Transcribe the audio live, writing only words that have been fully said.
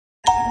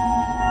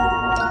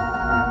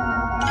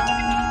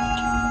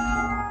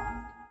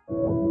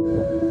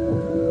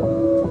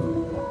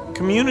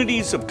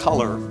Communities of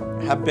color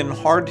have been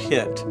hard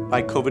hit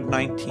by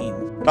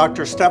COVID-19.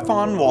 Dr.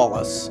 Stephaun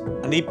Wallace,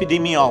 an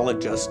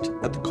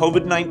epidemiologist at the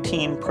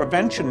COVID-19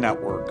 Prevention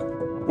Network,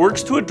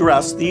 works to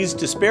address these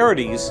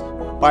disparities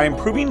by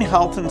improving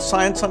health and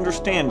science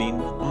understanding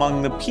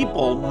among the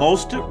people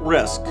most at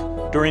risk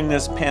during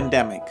this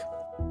pandemic.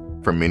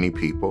 For many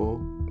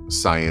people,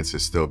 science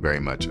is still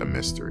very much a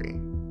mystery.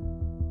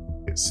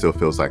 It still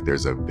feels like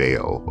there's a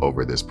veil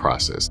over this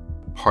process.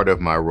 Part of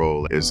my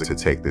role is to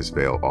take this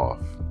veil off.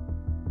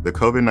 The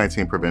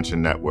COVID-19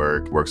 Prevention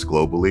Network works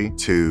globally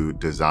to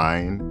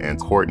design and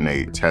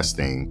coordinate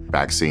testing,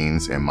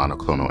 vaccines, and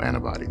monoclonal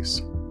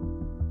antibodies.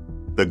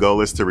 The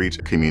goal is to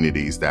reach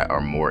communities that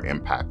are more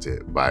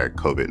impacted by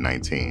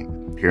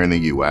COVID-19. Here in the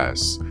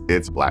US,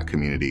 it's Black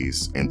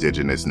communities,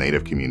 Indigenous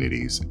Native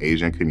communities,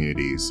 Asian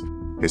communities,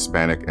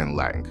 Hispanic and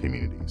Latin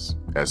communities,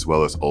 as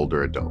well as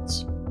older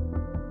adults.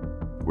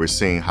 We're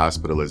seeing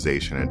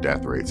hospitalization and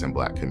death rates in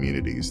Black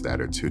communities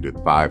that are 2 to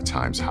 5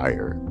 times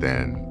higher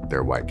than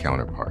their white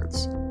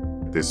counterparts.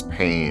 This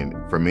pain,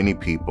 for many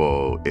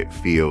people, it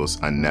feels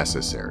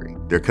unnecessary.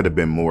 There could have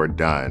been more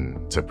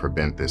done to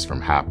prevent this from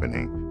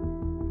happening,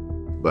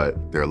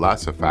 but there are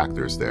lots of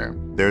factors there.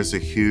 There's a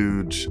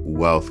huge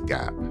wealth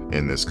gap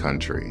in this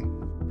country.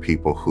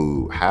 People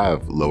who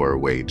have lower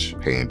wage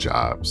paying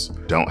jobs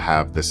don't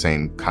have the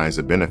same kinds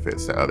of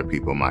benefits that other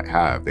people might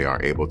have. They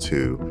aren't able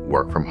to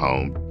work from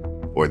home,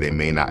 or they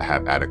may not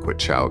have adequate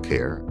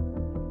childcare.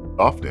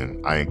 Often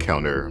I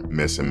encounter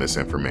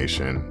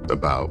misinformation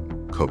about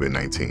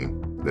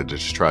COVID-19. The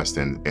distrust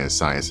in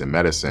science and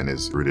medicine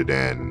is rooted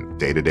in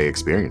day-to-day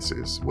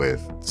experiences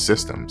with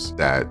systems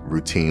that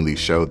routinely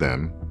show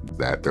them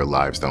that their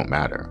lives don't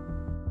matter.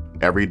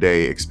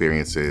 Everyday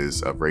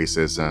experiences of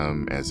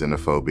racism and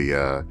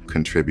xenophobia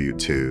contribute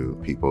to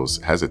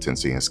people's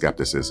hesitancy and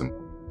skepticism.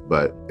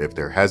 But if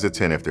they're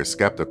hesitant, if they're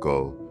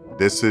skeptical,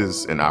 this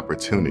is an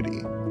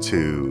opportunity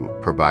to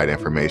provide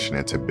information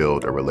and to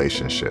build a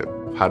relationship.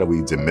 How do we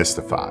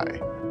demystify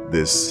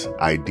this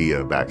idea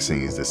of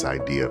vaccines, this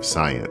idea of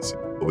science?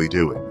 We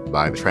do it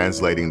by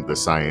translating the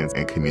science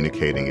and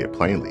communicating it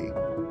plainly.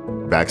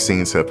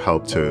 Vaccines have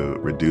helped to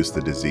reduce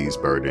the disease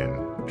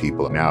burden.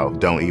 People now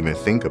don't even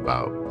think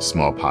about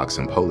smallpox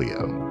and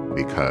polio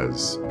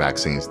because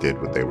vaccines did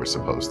what they were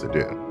supposed to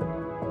do.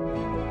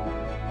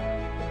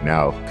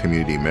 Now,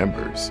 community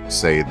members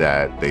say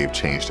that they've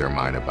changed their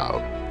mind about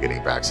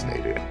getting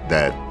vaccinated,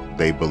 that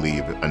they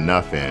believe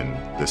enough in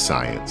the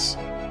science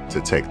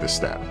to take the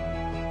step.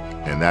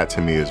 And that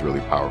to me is really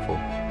powerful.